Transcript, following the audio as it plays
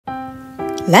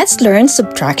Let's learn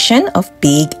subtraction of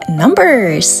big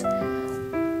numbers.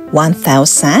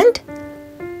 1,000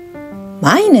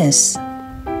 minus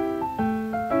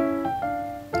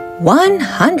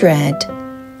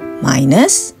 100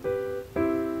 minus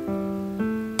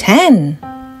 10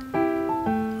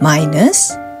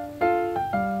 minus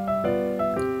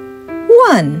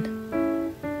 1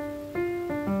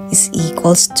 is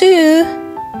equals to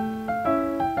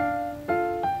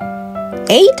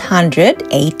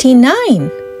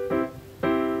 889.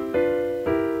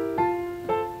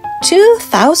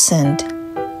 2,000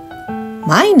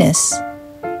 minus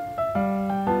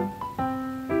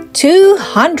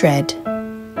 200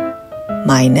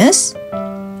 minus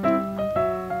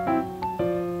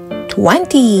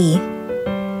 20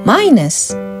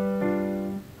 minus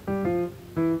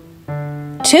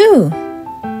 2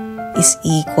 is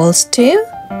equals to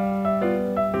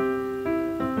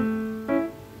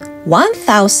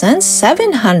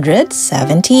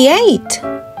 1,778.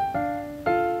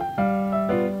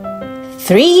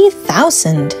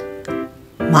 3,000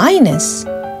 minus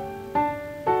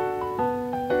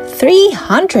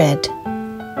 300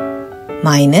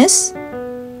 minus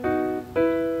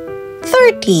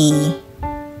 30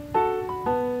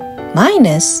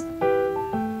 minus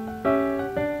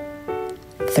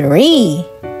 3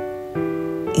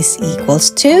 is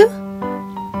equals to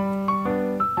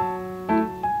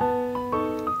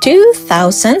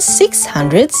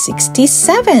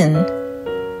 2,667.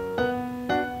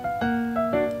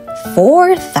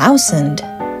 4,000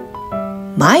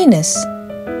 minus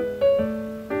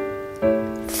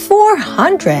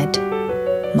 400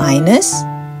 minus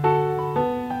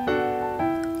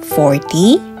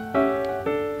 40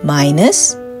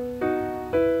 minus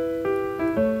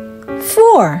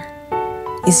 4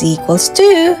 is equals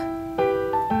to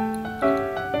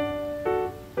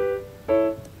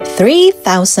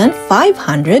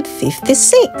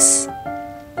 3,556.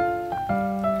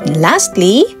 And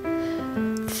lastly,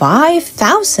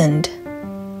 5,000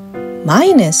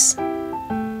 minus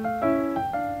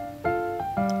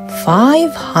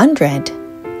 500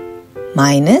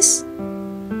 minus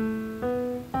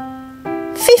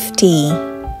 50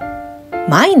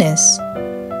 minus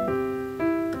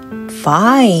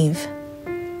 5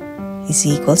 is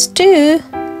equals to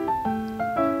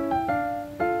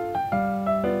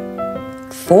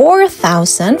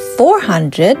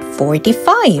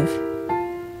 4,445.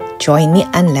 Join me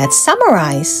and let's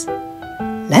summarize.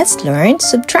 Let's learn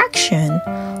subtraction.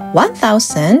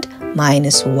 1,000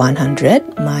 minus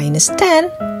 100 minus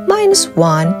 10 minus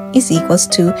 1 is equals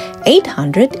to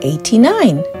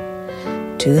 889.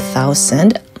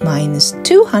 2,000 minus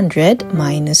 200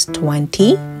 minus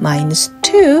 20 minus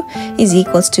 2 is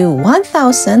equals to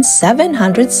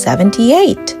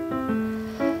 1,778.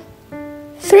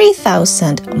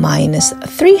 3,000 minus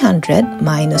 300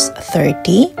 minus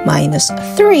 30 minus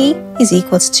 3 is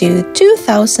equals to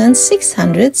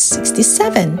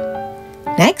 2,667.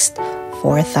 Next,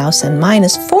 4,000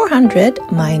 minus 400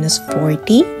 minus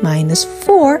 40 minus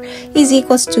 4 is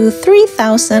equals to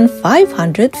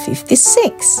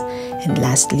 3,556. And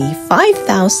lastly,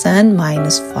 5,000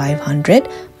 minus 500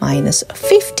 minus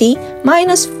 50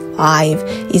 minus 5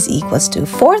 is equals to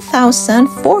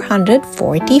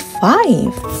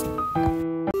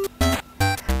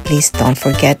 4,445. Please don't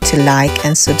forget to like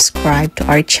and subscribe to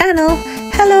our channel.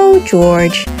 Hello,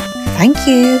 George. Thank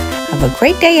you. Have a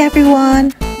great day,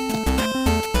 everyone.